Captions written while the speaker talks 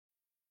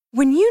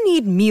When you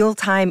need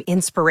mealtime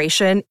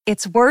inspiration,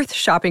 it's worth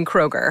shopping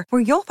Kroger,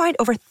 where you'll find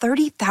over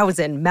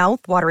 30,000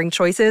 mouth-watering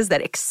choices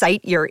that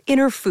excite your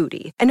inner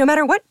foodie. And no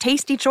matter what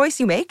tasty choice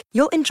you make,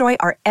 you'll enjoy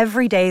our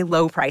everyday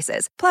low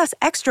prices, plus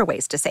extra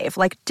ways to save,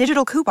 like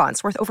digital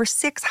coupons worth over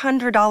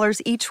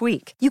 $600 each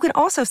week. You can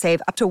also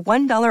save up to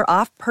 $1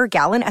 off per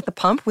gallon at the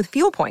pump with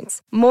fuel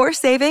points. More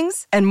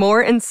savings and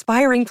more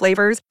inspiring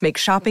flavors make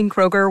shopping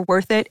Kroger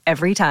worth it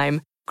every time.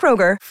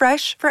 Kroger,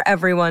 fresh for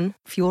everyone.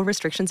 Fuel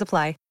restrictions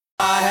apply.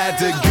 I had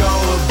to go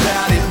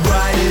about it,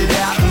 write it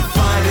out and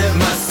find it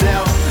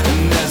myself.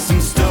 And there's some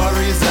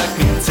stories I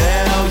can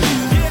tell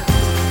you.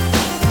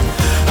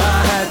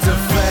 I had to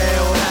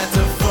fail, had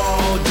to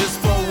fall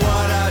just for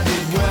what I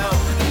did well.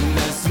 And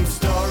there's some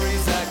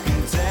stories I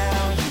can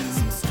tell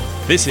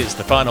you. This is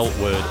the Final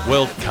Word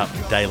World Cup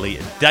Daily,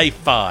 Day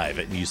 5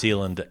 at New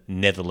Zealand,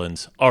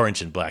 Netherlands,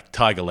 Orange and Black,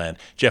 Tigerland.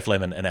 Jeff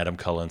Lemon and Adam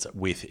Collins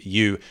with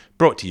you.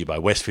 Brought to you by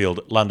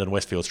Westfield, London,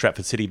 Westfield,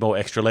 Stratford City, more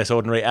extra, less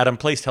ordinary. Adam,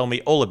 please tell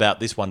me all about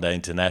this one-day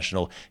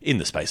international in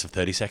the space of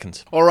 30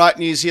 seconds. All right,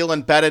 New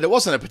Zealand batted. It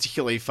wasn't a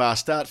particularly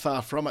fast start,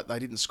 far from it. They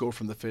didn't score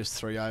from the first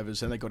 3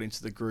 overs, and they got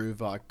into the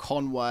groove.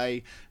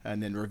 Conway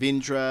and then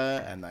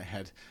Ravindra, and they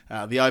had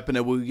the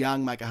opener, Wu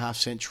Young, make a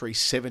half-century,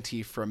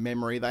 70 from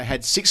memory. They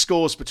had 6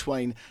 scores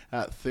between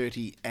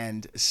 30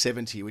 and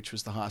 70, which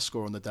was the highest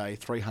score on the day,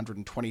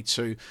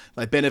 322.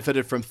 They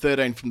benefited from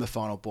 13 from the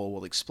final ball.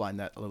 We'll explain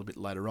that a little bit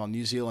later on.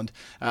 New Zealand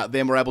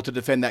then were able to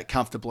defend that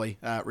comfortably,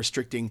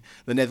 restricting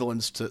the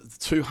Netherlands to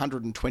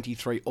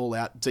 223 all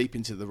out deep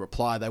into the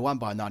reply. They won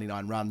by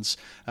 99 runs.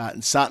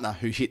 And Santner,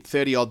 who hit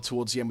 30-odd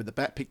towards the end with the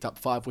bat, picked up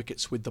 5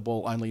 wickets with the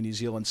ball. Only New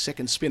Zealand's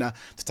second spinner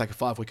to take a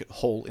 5-wicket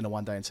haul in a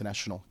one-day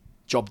international.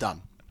 Job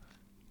done.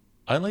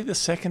 Only the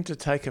second to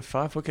take a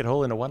 5-wicket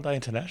haul in a one-day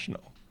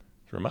international.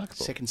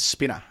 Remarkable. Second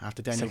spinner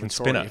after Daniel Second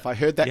Victoria. spinner. If I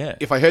heard that, Yeah.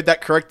 if I heard that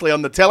correctly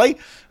on the telly,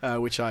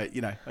 which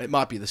it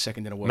might be the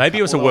second in a World Cup. Maybe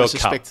it was a although I World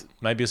suspect- Cup.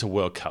 Maybe it's a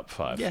World Cup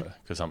five. Yeah,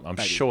 Because I'm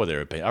maybe. sure there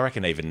have been. I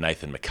reckon even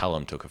Nathan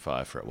McCullum took a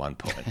 5 for at one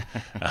point.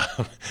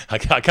 I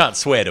can't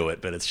swear to it,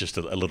 but it's just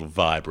a little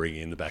vibe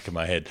ringing in the back of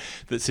my head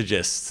that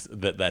suggests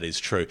that is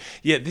true.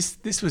 Yeah,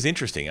 this was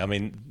interesting. I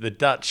mean, the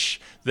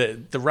Dutch, the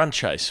run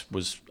chase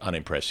was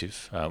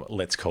unimpressive.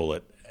 Let's call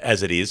it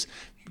as it is.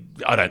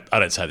 I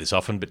don't say this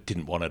often, but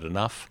didn't want it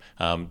enough.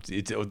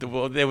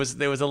 There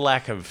was a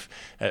lack of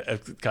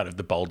kind of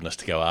the boldness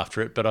to go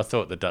after it, but I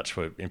thought the Dutch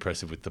were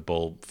impressive with the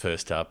ball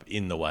first up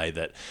in the way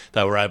that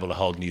they were able to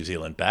hold New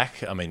Zealand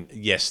back. I mean,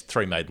 yes,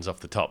 3 maidens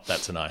off the top,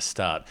 that's a nice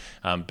start,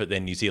 but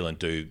then New Zealand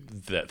do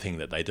that thing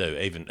that they do,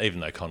 even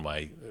though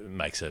Conway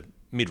makes a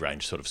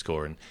mid-range sort of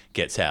score and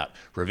gets out.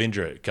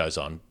 Ravindra goes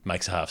on,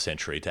 makes a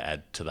half-century to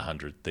add to the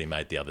 100 that he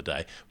made the other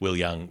day. Will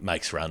Young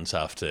makes runs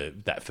after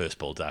that first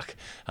ball duck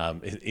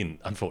in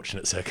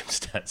unfortunate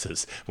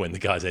circumstances when the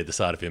guys either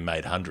side of him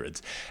made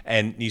hundreds.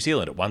 And New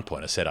Zealand at one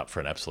point are set up for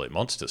an absolute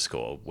monster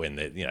score when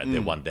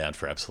they're one down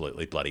for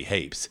absolutely bloody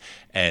heaps.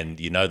 And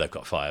they've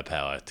got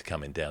firepower to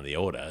come in down the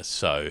order.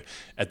 So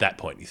at that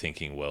point you're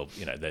thinking, well,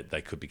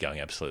 they could be going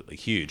absolutely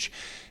huge.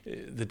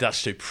 The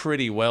Dutch do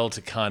pretty well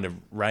to kind of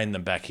rein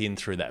them back in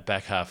through that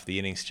back half of the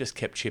innings, just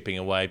kept chipping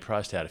away,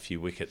 priced out a few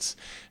wickets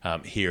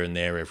here and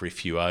there every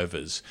few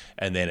overs,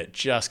 and then it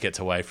just gets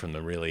away from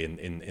them really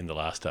in the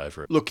last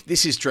over. Look,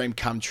 this is dream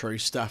come true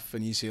stuff for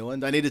New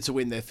Zealand. They needed to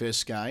win their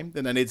first game,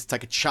 then they needed to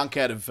take a chunk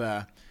of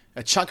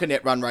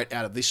net run rate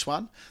out of this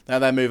one. Now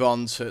they move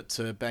on to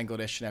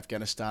Bangladesh and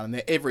Afghanistan, and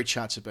they're every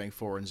chance of being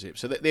 4-0.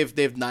 So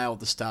they've nailed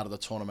the start of the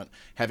tournament,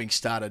 having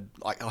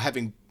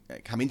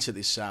come into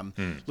this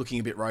looking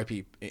a bit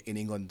ropey in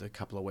England a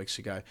couple of weeks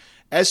ago.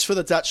 As for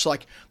the Dutch,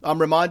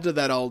 I'm reminded of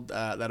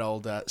that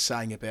old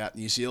saying about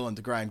New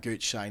Zealand, Graham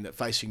Gooch saying that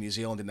facing New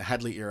Zealand in the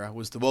Hadley era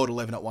was the World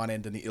 11 at one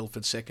end and the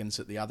Ilford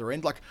seconds at the other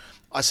end.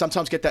 I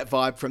sometimes get that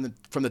vibe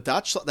from the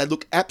Dutch. They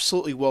look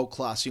absolutely world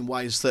class in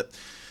ways that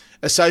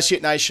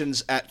associate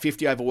nations at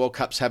 50 over World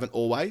Cups haven't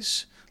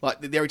always.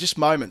 There are just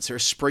moments, there are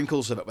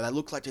sprinkles of it where they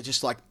look like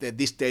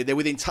they're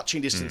within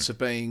touching distance of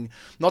being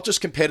not just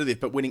competitive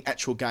but winning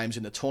actual games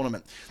in the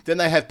tournament. Then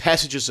they have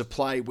passages of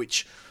play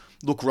which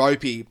look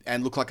ropey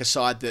and look like a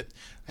side that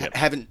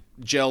haven't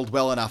gelled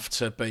well enough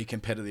to be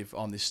competitive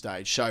on this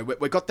stage. So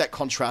we've got that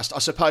contrast. I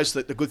suppose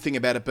that the good thing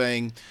about it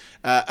being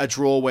a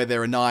draw where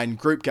there are 9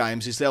 group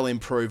games is they'll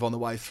improve on the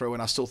way through,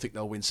 and I still think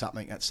they'll win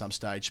something at some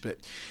stage. But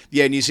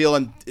yeah, New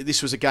Zealand,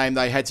 this was a game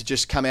they had to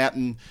just come out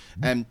and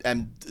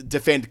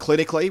defend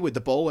clinically with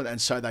the ball,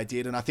 and so they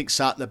did. And I think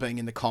Santner being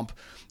in the comp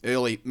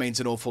early means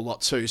an awful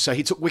lot too. So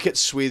he took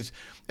wickets with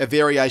a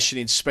variation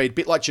in speed, a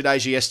bit like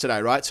Jadeja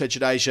yesterday, right? So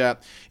Jadeja,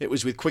 it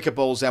was with quicker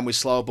balls and with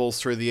slower balls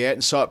through the air,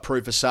 and so it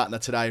proved for Santner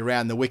today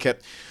around the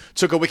wicket.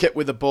 Took a wicket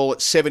with the ball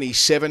at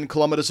 77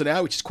 kilometres an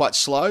hour, which is quite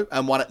slow,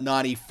 and one at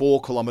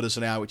 94 kilometres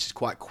an hour, which is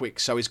quite quick.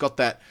 So he's got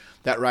that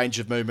that range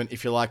of movement,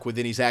 if you like,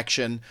 within his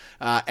action.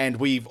 And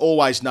we've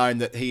always known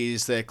that he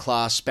is their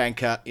class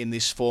banker in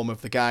this form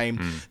of the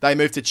game. They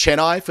moved to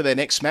Chennai for their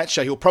next match,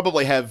 so he'll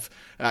probably have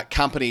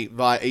company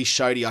via East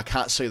Shoddy. I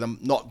can't see them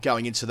not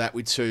going into that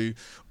with two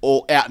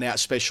all out-and-out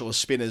specialist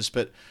spinners.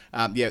 But,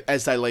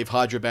 as they leave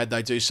Hyderabad,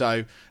 they do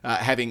so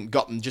having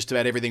gotten just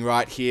about everything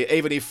right here,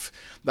 even if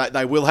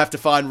they will have to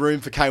find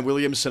room for Kane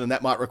Williamson, and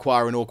that might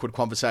require an awkward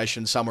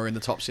conversation somewhere in the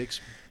top 6.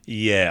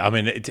 Yeah, I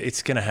mean,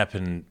 it's going to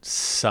happen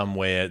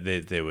somewhere.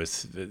 There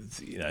was,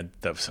 they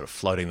were sort of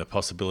floating the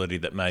possibility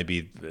that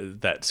maybe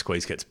that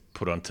squeeze gets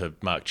put onto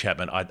Mark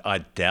Chapman. I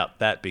doubt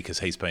that because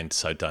he's been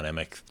so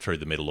dynamic through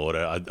the middle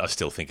order. I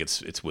still think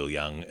it's Will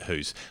Young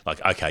who's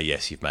like, okay,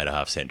 yes, you've made a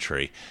half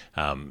century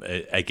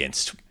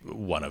against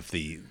one of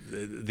the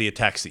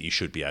attacks that you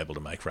should be able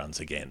to make runs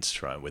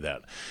against, right?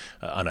 Without,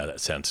 I know that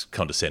sounds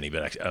condescending,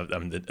 but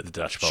actually, the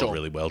Dutch bowled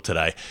really well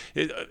today.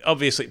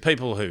 Obviously,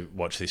 people who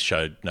watch this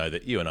show know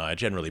that you and I are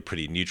generally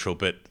pretty neutral,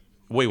 but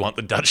we want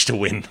the Dutch to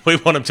win. We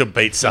want them to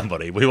beat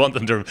somebody. We want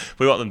them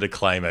to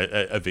claim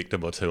a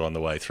victim or two on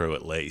the way through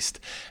at least.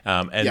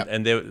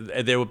 And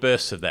there were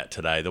bursts of that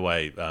today. The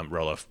way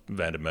Roelof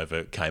van der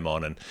Merwe came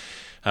on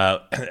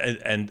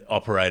and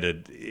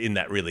operated in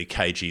that really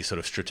cagey sort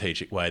of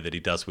strategic way that he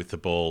does with the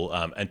ball,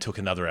 and took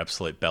another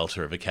absolute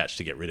belter of a catch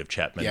to get rid of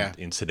Chapman.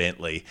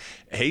 Incidentally,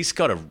 he's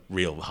got a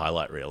real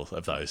highlight reel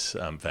of those,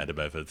 van der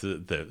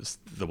Merwe.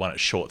 The one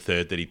at short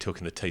third that he took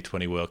in the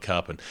T20 World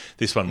Cup, and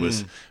this one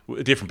was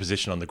a different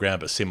position on the ground,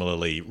 but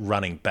similarly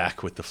running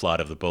back with the flight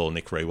of the ball,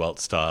 Nick Rewalt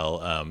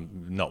style,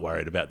 not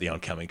worried about the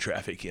oncoming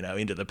traffic,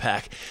 into the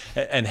pack,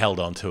 and held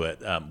on to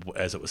it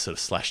as it was sort of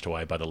slashed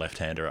away by the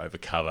left-hander over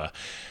cover.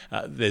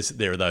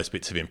 There are those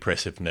bits of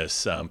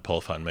impressiveness,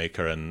 Paul van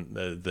Meeker, and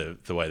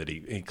the way that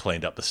he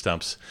cleaned up the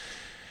stumps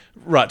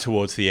right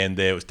towards the end.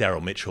 There it was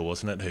Daryl Mitchell,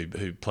 wasn't it,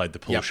 who played the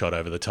pull shot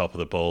over the top of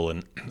the ball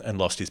and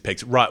lost his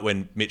pegs right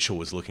when Mitchell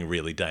was looking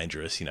really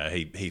dangerous.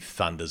 He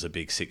thunders a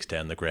big 6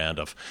 down the ground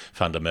off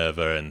van der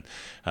Merwe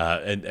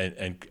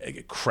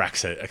and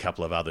cracks a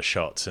couple of other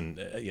shots, and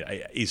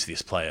is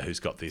this player who's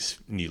got this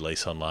new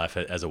lease on life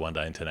as a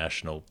one-day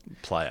international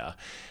player.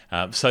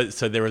 So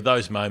there are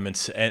those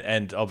moments,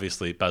 and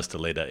obviously Buzz de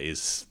Leader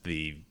is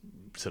the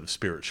sort of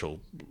spiritual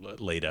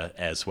leader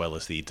as well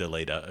as the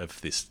leader of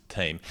this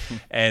team.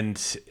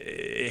 And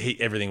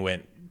everything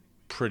went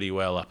pretty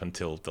well up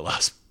until the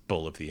last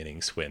ball of the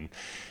innings when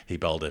he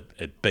bowled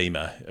a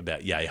beamer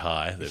about yay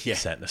high that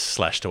Santner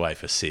slashed away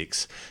for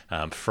 6,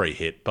 free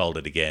hit, bowled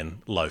it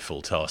again, low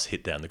full toss,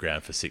 hit down the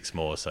ground for 6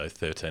 more, so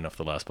 13 off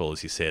the last ball,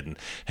 as you said, and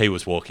he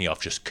was walking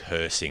off just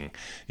cursing,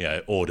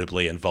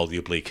 audibly and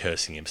volubly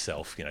cursing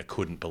himself,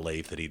 couldn't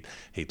believe that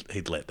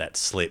he'd let that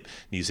slip.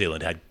 New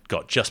Zealand had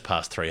got just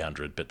past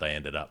 300, but they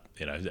ended up,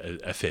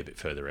 a fair bit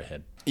further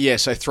ahead. Yeah,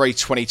 so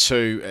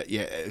 322,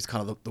 it's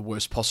kind of the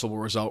worst possible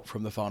result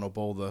from the final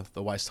ball,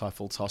 the waist-high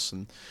full toss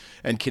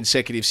and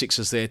consecutive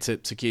sixes there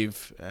to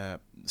give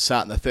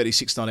Santner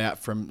 36 not out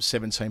from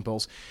 17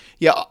 balls.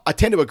 Yeah, I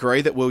tend to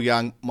agree that Will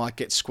Young might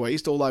get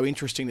squeezed, although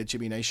interesting that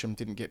Jimmy Neesham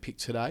didn't get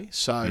picked today.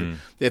 So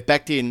they've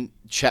backed in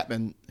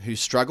Chapman, who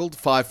struggled,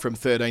 5 from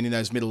 13 in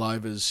those middle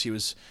overs. He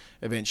was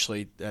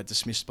eventually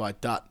dismissed by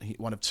Dutt,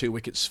 one of 2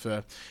 wickets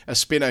for a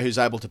spinner who's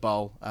able to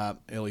bowl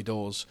early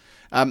doors.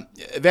 Van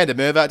der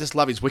Merwe, I just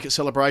love his wicket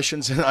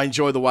celebrations, and I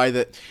enjoy the way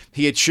that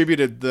he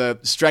attributed the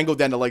strangle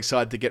down the leg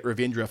side to get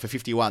Ravindra for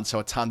 51, so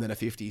a ton then a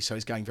 50, so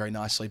he's going very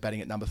nicely,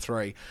 batting at number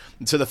 3.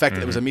 And to the fact that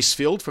there was a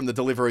misfield from the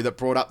delivery that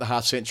brought up the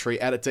half-century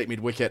out at deep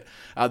mid-wicket,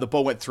 the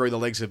ball went through the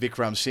legs of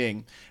Vikram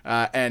Singh,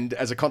 and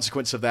as a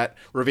consequence of that,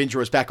 Ravindra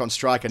was back on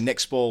strike, and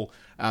next ball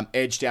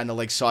edge down the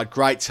leg side.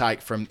 Great take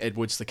from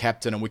Edwards, the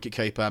captain and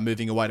wicketkeeper,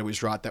 moving away to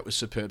his right. That was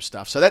superb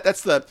stuff. So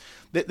that's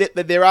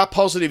there are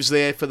positives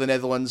there for the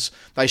Netherlands.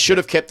 They should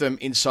have kept them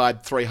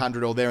inside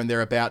 300 or there and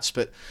thereabouts,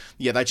 but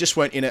they just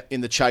weren't in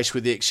the chase,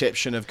 with the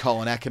exception of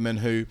Colin Ackerman,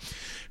 who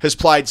has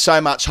played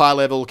so much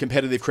high-level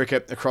competitive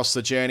cricket across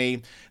the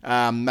journey,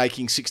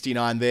 making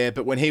 69 there.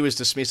 But when he was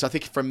dismissed, I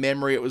think from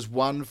memory it was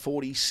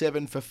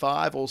 147 for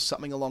 5 or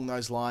something along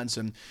those lines,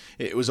 and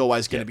it was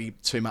always going to be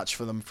too much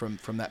for them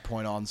from that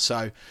point on.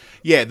 So,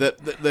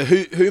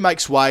 the who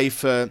makes way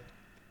for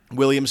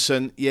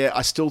Williamson,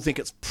 I still think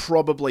it's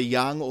probably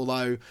Young,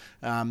 although,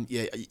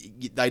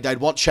 they'd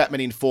want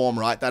Chapman in form,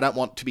 right? They don't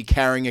want to be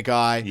carrying a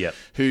guy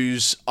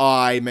whose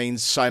eye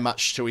means so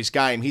much to his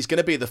game. He's going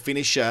to be the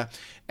finisher,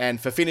 and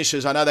for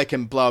finishers, I know they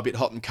can blow a bit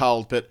hot and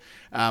cold, but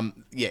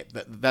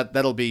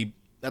that'll be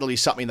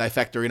something they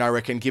factor in, I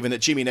reckon, given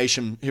that Jimmy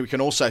Neesham, who can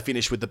also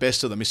finish with the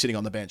best of them, is sitting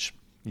on the bench.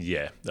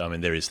 Yeah, I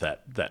mean, there is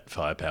that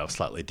firepower,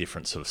 slightly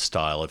different sort of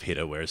style of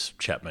hitter, whereas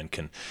Chapman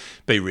can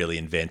be really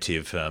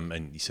inventive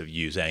and sort of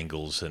use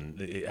angles, and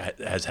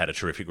has had a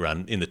terrific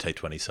run in the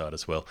T20 side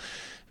as well,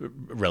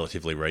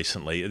 relatively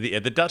recently.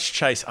 The Dutch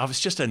chase, I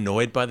was just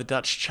annoyed by the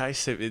Dutch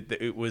chase.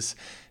 It was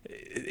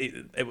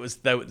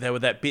they were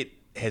that bit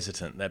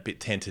hesitant, a bit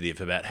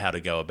tentative about how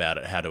to go about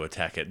it, how to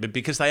attack it. But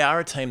because they are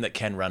a team that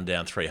can run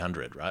down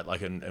 300, right?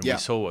 Like, and we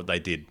saw what they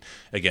did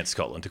against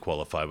Scotland to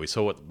qualify. We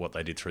saw what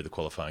they did through the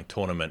qualifying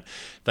tournament.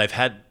 They've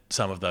had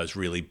some of those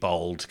really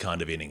bold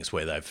kind of innings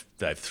where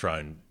they've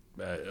thrown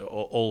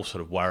all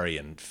sort of worry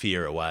and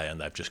fear away, and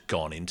they've just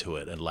gone into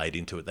it and laid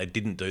into it. They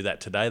didn't do that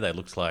today. They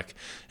looked like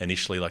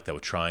initially like they were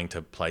trying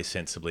to play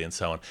sensibly and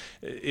so on.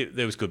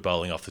 There was good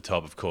bowling off the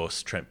top, of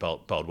course. Trent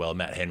bowled well.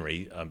 Matt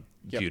Henry,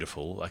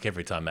 beautiful. Like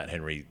every time Matt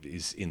Henry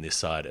is in this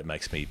side, it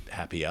makes me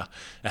a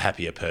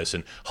happier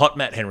person. Hot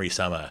Matt Henry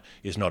summer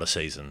is not a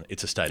season;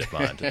 it's a state of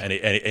mind, and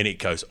it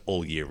goes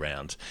all year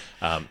round.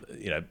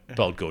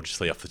 Bowled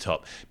gorgeously off the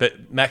top.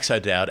 But Max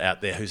O'Dowd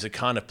out there, who's the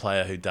kind of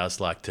player who does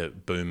like to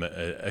boom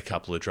a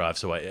couple of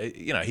drives away.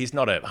 He's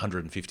not a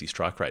 150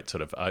 strike rate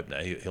sort of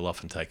opener. He'll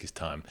often take his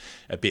time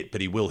a bit, but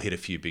he will hit a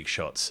few big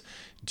shots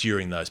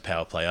during those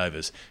power play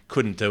overs.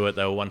 Couldn't do it.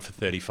 They were 1 for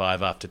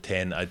 35 after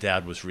 10.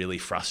 O'Dowd was really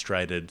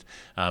frustrated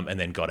and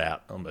then got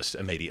out almost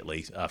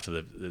immediately after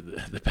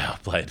the power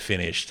play had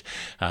finished.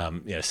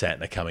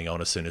 Santner coming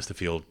on as soon as the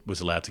field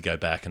was allowed to go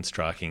back and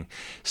striking.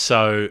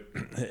 So,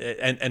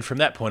 and from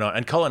that point on,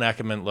 and Colin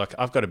Ackerman, look,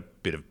 I've got a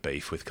bit of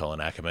beef with Colin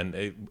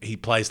Ackerman. He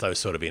plays those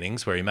sort of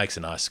innings where he makes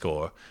a nice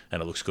score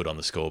and it looks good on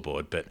the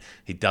scoreboard, but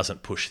he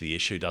doesn't push the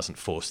issue, doesn't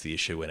force the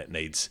issue when it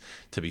needs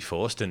to be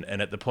forced. And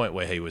at the point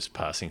where he was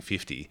passing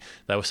 50,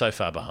 they were so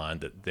far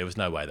behind that there was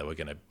no way they were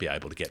going to be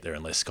able to get there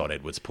unless Scott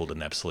Edwards pulled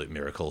an absolute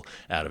miracle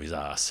out of his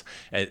ass.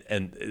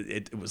 And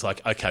it was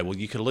like, okay, well,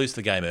 you could lose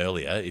the game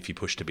earlier if you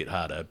pushed a bit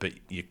harder, but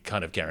you're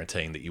kind of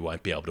guaranteeing that you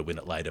won't be able to win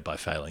it later by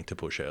failing to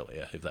push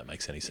earlier, if that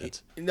makes any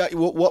sense. No,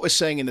 what we're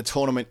seeing in the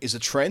tournament is a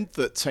trend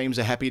that teams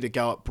are happy to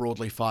go up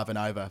broadly 5 and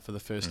over for the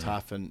first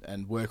half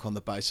and work on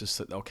the basis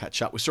that they'll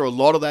catch up. We saw a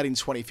lot of that in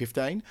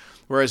 2015,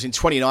 whereas in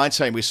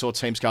 2019 we saw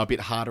teams go a bit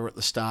harder at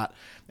the start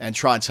and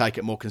try and take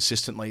it more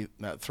consistently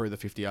through the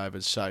 50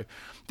 overs. So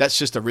that's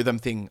just a rhythm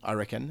thing, I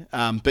reckon.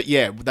 But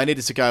yeah, they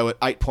needed to go at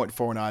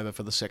 8.4 and over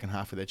for the second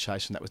half of their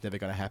chase, and that was never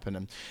going to happen.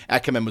 And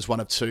Ackerman was one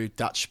of 2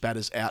 Dutch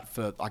batters out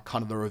for like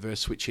kind of the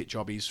reverse switch hit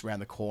jobbies around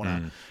the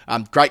corner.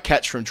 Great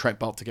catch from Trent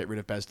Boult to get rid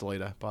of Baz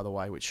Delita, by the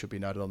way, which should be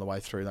noted on the way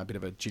through. A bit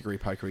of a jiggery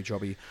pokery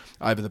jobby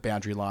over the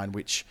boundary line,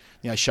 which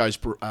shows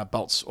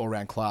Boult's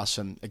all-round class.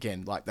 And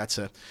again, like that's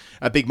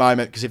a big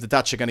moment, because if the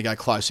Dutch are going to go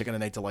close, they're going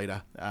to need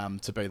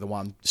Delita to be the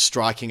one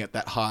striking at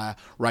that higher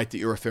rate that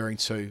you're referring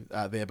to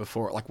there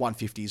before, like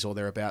 150s or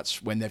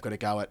thereabouts, when they've got to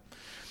go at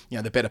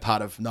the better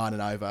part of 9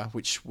 and over,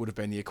 which would have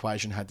been the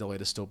equation had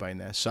Delita still been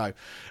there. So,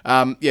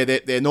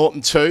 they're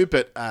Norton too,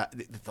 but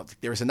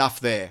there is enough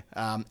there.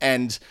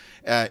 And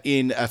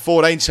in a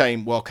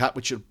 14-team World Cup,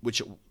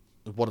 which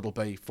what it'll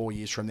be 4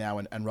 years from now,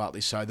 and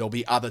rightly so, there'll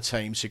be other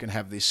teams who can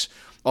have this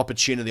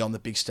opportunity on the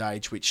big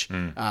stage, which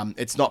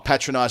it's not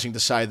patronising to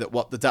say that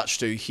what the Dutch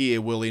do here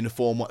will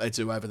inform what they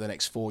do over the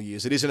next 4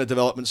 years. It isn't a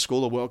development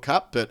school, a World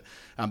Cup, but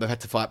they've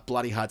had to fight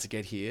bloody hard to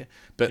get here.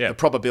 But the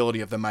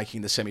probability of them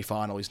making the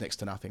semi-final is next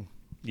to nothing.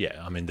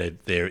 Yeah, I mean,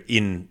 they're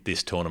in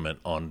this tournament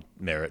on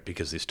merit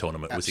because this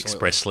tournament was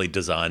expressly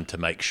designed to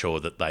make sure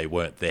that they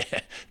weren't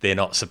there. They're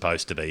not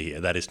supposed to be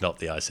here. That is not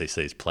the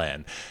ICC's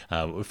plan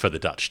for the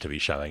Dutch to be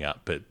showing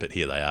up. But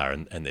here they are,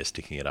 and they're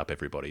sticking it up,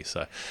 everybody.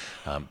 So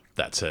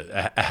that's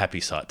a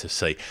happy sight to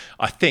see.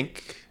 I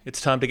think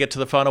it's time to get to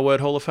the Final Word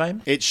Hall of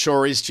Fame. It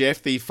sure is,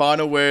 Jeff. The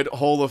Final Word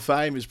Hall of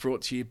Fame is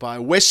brought to you by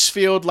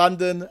Westfield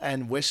London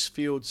and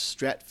Westfield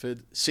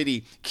Stratford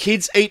City.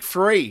 Kids eat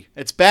free.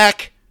 It's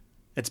back.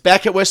 It's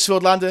back at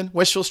Westfield London,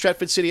 Westfield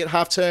Stratford City at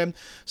half-term.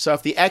 So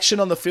if the action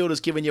on the field has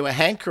given you a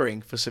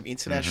hankering for some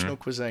international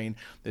cuisine,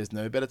 there's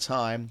no better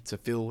time to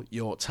fill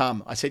your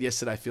tum. I said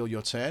yesterday, fill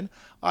your turn.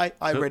 I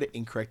read it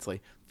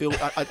incorrectly.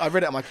 I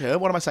read it, I'm like,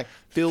 what am I saying?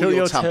 Fill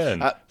your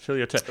tum. Fill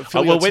your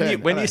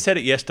turn. When you said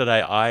it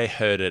yesterday, I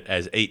heard it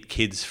as eat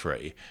kids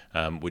free,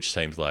 which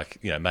seems like,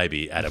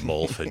 maybe at a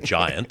mall for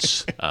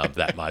giants,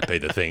 that might be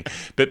the thing.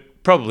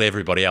 But probably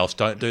everybody else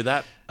don't do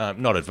that.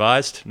 Not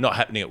advised. Not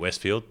happening at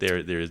Westfield. There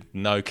is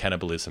no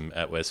cannibalism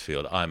at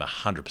Westfield. I'm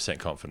 100%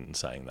 confident in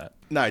saying that.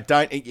 No,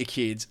 don't eat your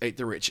kids, eat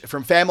the rich.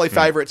 From family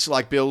favourites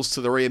like Bill's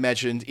to the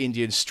reimagined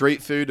Indian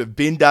street food of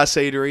Bindas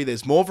Eatery,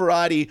 there's more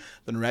variety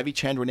than Ravi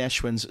Chandran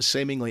Ashwin's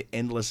seemingly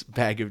endless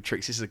bag of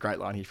tricks. This is a great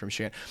line here from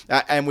Sharon.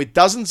 And with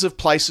dozens of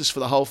places for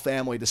the whole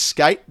family to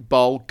skate,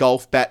 bowl,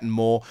 golf, bat and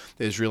more,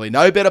 there's really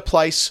no better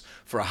place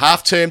for a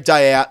half-term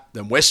day out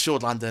than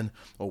Westfield London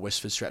or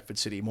Westfield Stratford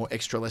City. More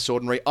extra, less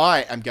ordinary.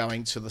 I am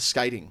going to the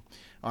skating.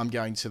 I'm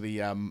going to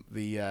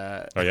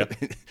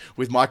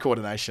with my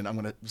coordination, I'm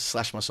going to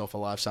slash myself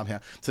alive somehow,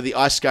 to the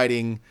ice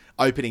skating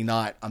opening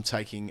night. I'm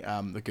taking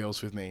the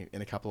girls with me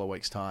in a couple of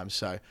weeks' time.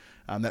 So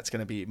that's going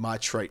to be my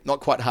treat.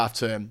 Not quite half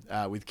term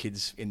with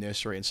kids in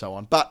nursery and so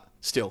on, but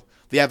still.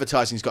 The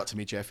advertising's got to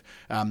me, Jeff.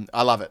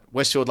 I love it.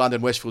 Westfield,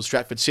 London, Westfield,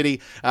 Stratford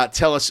City.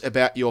 Tell us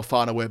about your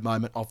final word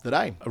moment of the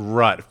day.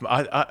 Right.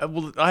 I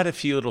had a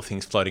few little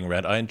things floating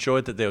around. I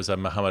enjoyed that there was a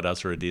Muhammad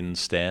Azharuddin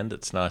stand.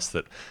 It's nice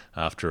that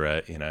after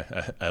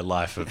a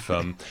life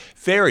of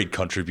varied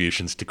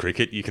contributions to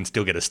cricket, you can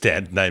still get a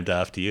stand named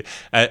after you,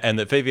 and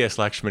that VVS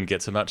Lakshman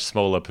gets a much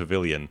smaller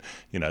pavilion.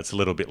 It's a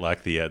little bit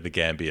like the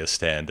Gambia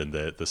stand and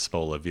the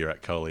smaller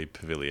Virat Kohli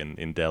pavilion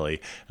in Delhi.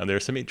 And there are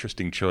some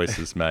interesting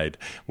choices made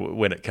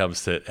when it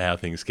comes to how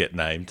things get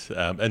named.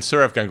 And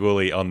Sourav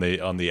Ganguly on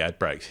the ad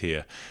breaks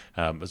here.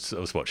 I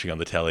was watching on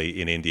the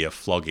telly in India,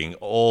 flogging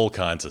all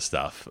kinds of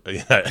stuff.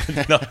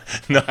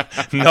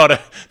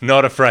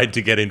 Not afraid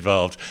to get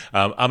involved.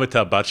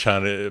 Amitabh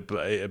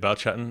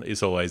Bachchan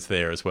is always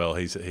there as well.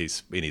 He's in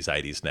his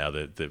 80s now,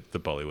 the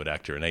Bollywood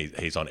actor, and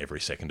he's on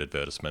every second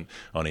advertisement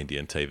on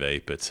Indian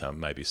TV. But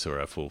maybe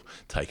Sourav will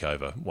take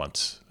over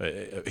once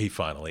he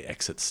finally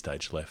exits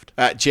stage left.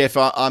 Jeff,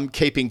 I'm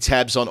keeping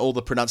tabs on all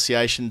the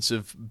pronunciations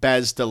of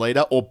Baz the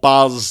leader, or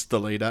Buzz the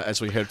leader,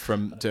 as we heard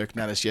from Dirk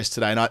Nannes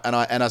yesterday.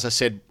 And as I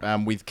said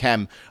with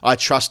Cam, I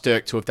trust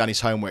Dirk to have done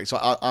his homework. So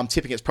I'm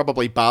tipping it's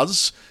probably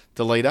Buzz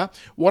the leader.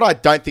 What I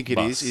don't think it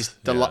is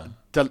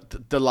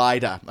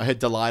Delida. I heard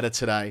Delida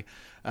today.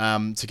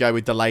 To go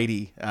with the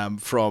lady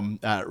from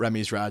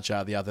Ramiz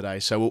Raja the other day.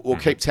 So we'll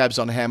keep tabs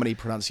on how many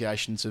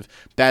pronunciations of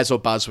Baz or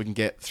Buzz we can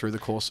get through the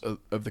course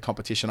of the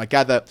competition. I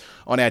gather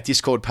on our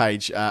Discord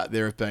page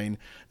there has been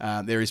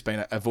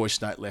a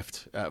voice note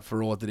left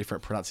for all of the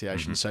different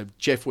pronunciations. So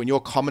Jeff, when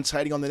you're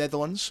commentating on the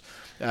Netherlands,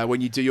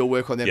 when you do your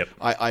work on them,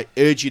 I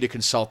urge you to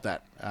consult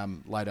that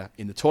later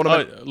in the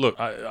tournament. Look,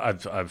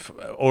 I've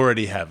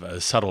already have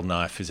a subtle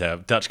knife is our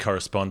Dutch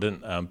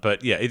correspondent,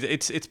 but yeah,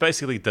 it's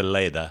basically the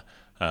leder.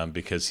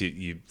 Because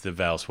the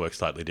vowels work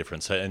slightly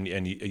different. So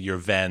and your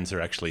vans are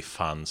actually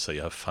fun. So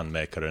you have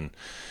funmaker and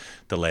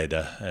the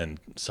leder and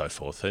so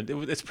forth. And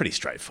it's pretty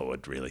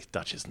straightforward, really.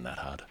 Dutch isn't that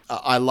hard.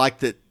 I like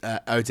that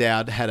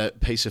O'Dowd had a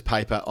piece of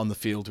paper on the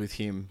field with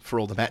him for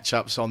all the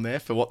matchups on there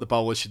for what the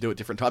bowlers should do at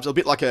different times. A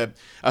bit like a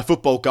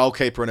football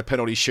goalkeeper in a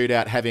penalty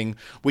shootout having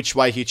which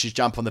way he should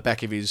jump on the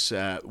back of his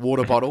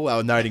water bottle. I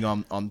was noting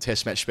on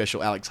Test Match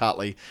Special Alex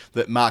Hartley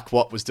that Mark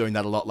Watt was doing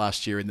that a lot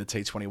last year in the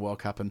T20 World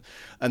Cup,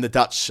 and the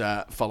Dutch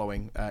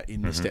following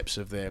in the steps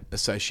of their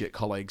associate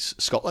colleagues,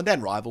 Scotland,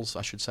 and rivals,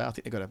 I should say. I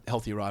think they've got a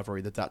healthy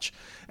rivalry, the Dutch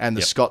and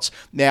the Scots.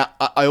 Now,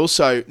 I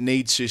also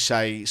need to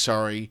say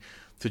sorry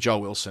to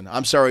Joel Wilson.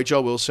 I'm sorry,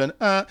 Joel Wilson.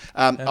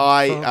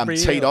 I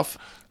teed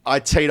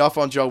off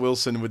on Joel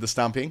Wilson with the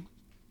stumping.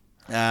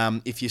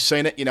 If you've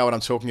seen it, you know what I'm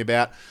talking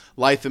about.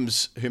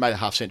 Latham's, who made a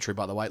half century,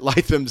 by the way,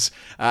 Latham's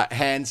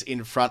hands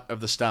in front of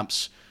the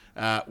stumps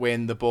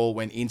when the ball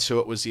went into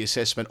it was the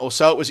assessment. Or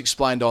so it was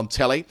explained on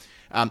telly.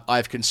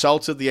 I've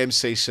consulted the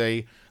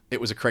MCC. It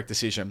was a correct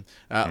decision.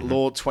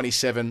 Law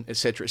 27,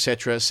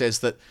 etc., says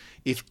that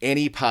if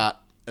any part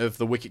of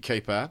the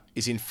wicketkeeper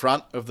is in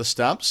front of the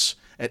stumps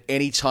at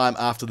any time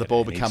after the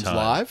ball becomes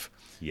live.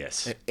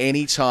 Yes. At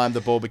any time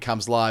the ball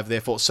becomes live,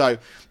 therefore. So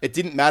it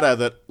didn't matter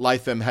that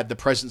Latham had the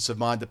presence of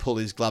mind to pull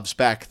his gloves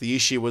back. The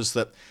issue was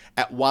that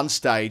at one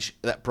stage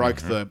that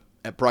broke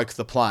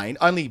the plane,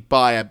 only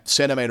by a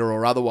centimetre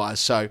or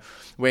otherwise. So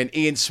when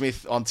Ian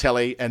Smith on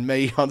telly and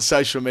me on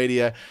social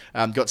media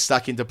got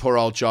stuck into poor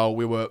old Joel,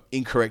 we were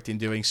incorrect in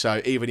doing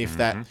so, even if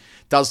that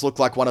does look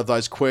like one of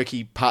those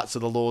quirky parts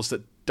of the laws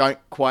that don't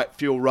quite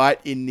feel right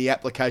in the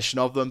application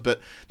of them,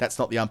 but that's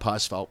not the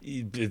umpire's fault.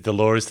 The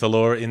law is the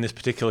law in this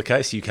particular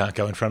case. You can't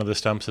go in front of the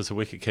stumps as a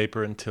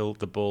wicketkeeper until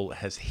the ball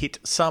has hit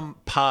some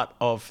part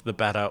of the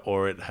batter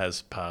or it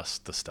has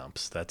passed the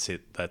stumps. That's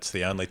it. That's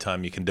the only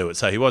time you can do it.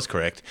 So he was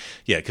correct.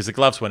 Yeah, because the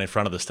gloves went in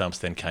front of the stumps,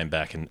 then came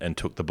back and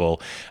took the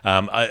ball.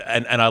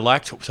 I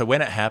liked, so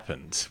when it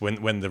happened,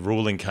 when the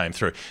ruling came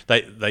through,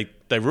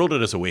 they ruled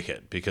it as a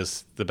wicket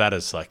because the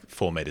batter's like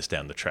 4 metres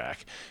down the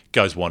track,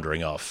 goes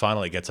wandering off,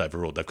 finally gets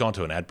overruled. They've gone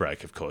to an ad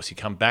break, of course. You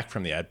come back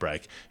from the ad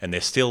break and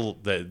they're still,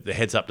 the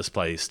heads-up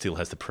display still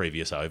has the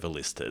previous over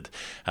listed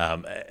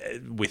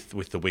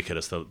with the wicket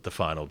as the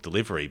final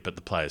delivery, but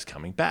the player's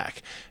coming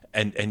back.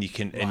 And you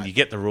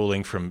get the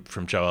ruling from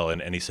Joel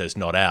and he says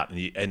not out.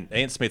 And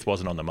Ian Smith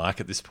wasn't on the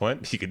mic at this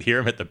point. You could hear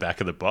him at the back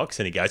of the box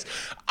and he goes,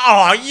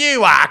 "Oh,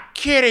 you are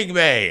kidding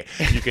me!"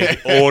 You can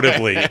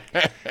audibly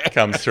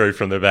comes through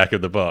from the back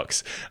of the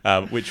box,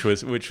 which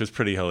was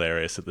pretty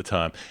hilarious at the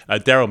time.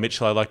 Daryl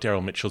Mitchell, I like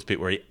Daryl Mitchell's bit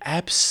where he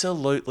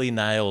absolutely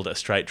nailed a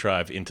straight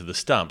drive into the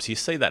stumps. You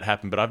see that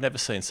happen, but I've never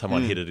seen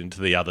someone hit it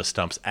into the other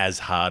stumps as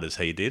hard as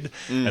he did,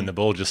 and the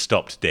ball just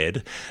stopped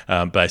dead,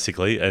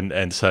 basically. And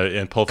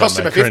Paul cost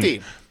Van him a 50.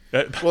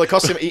 Well, it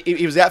cost him.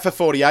 He was out for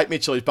 48.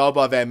 Mitchell. He's bowled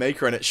by Van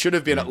Meeker, and it should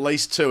have been at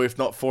least 2, if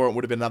not 4. It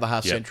would have been another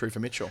half century for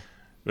Mitchell.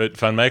 But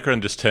Van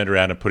Meekeren just turned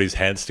around and put his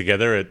hands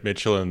together at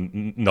Mitchell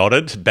and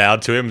nodded,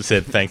 bowed to him and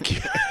said, "Thank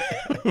you."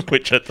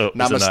 which I thought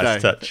was Namaste. a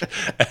nice touch.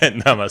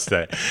 And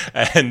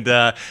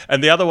namaste.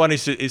 And the other one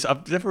is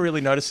I've never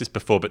really noticed this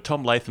before, but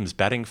Tom Latham's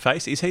batting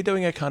face, is he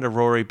doing a kind of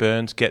Rory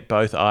Burns get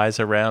both eyes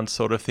around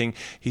sort of thing?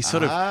 He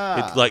sort of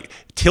it, like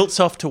tilts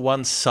off to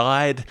one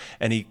side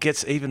and he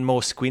gets even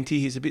more squinty.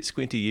 He's a bit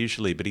squinty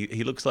usually, but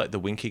he looks like the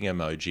winking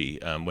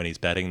emoji when he's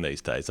batting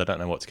these days. I don't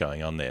know what's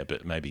going on there,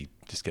 but maybe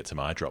just get some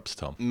eye drops,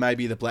 Tom.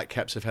 Maybe the Black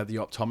Caps have had the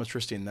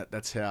optometrist in.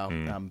 That's how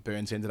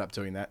Burns ended up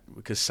doing that,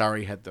 because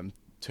Surrey had them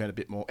turn a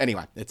bit more.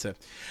 Anyway, it's a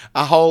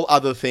whole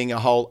other thing, a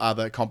whole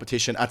other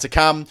competition. To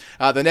come,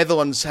 the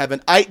Netherlands have an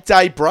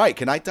 8-day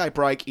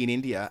break in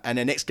India, and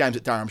their next game's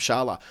at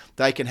Dharamshala.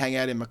 They can hang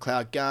out in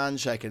McLeod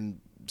Ganj, they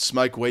can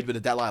smoke weed with the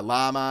Dalai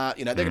Lama.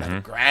 They're going to have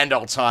a grand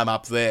old time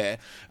up there.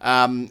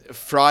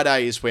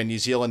 Friday is when New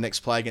Zealand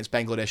next play against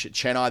Bangladesh at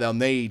Chennai. They'll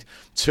need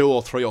 2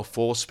 or 3 or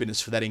 4 spinners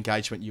for that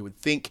engagement, you would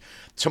think.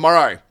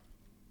 Tomorrow,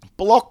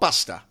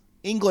 blockbuster,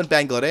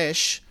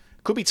 England-Bangladesh.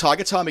 Could be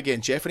Tiger time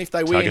again, Jeff. And if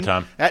they win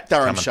at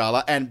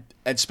Dharamshala,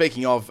 and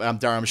speaking of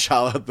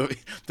Dharamshala,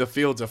 the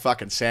fields are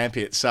fucking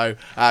sandpits. So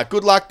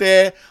good luck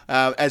there.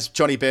 As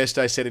Johnny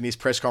Bairstow said in his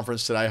press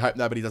conference today, I hope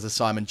nobody does a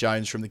Simon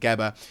Jones from the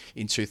Gabba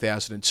in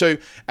 2002.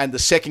 And the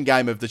second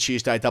game of the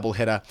Tuesday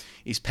doubleheader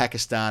is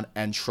Pakistan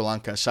and Sri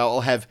Lanka. So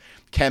I'll have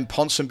Cam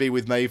Ponsonby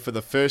with me for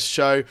the first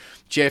show.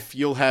 Jeff,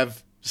 you'll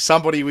have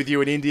somebody with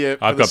you in India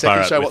for the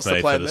second show. What's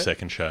the plan for the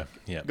second show?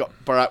 Yeah, got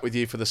Bharat with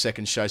you for the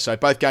second show. So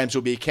both games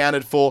will be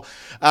accounted for.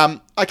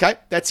 Okay,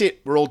 that's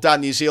it. We're all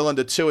done. New Zealand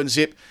are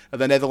 2-0.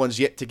 The Netherlands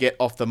yet to get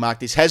off the mark.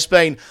 This has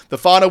been the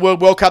final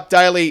World Cup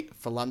Daily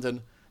for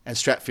London and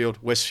Stratfield,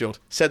 Westfield.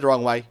 Said the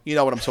wrong way. You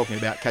know what I'm talking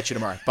about. Catch you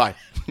tomorrow. Bye.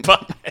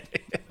 Bye.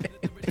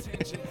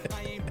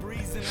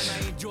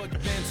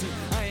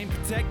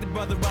 Protected,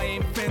 brother, I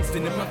ain't fenced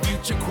in. If my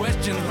future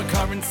questions, my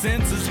current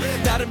senses,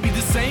 that'll be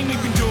the same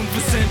we've been doing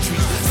for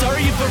centuries.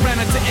 Sorry if I ran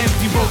out to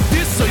empty, wrote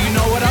this so you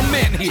know what I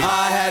meant here.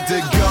 I had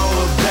to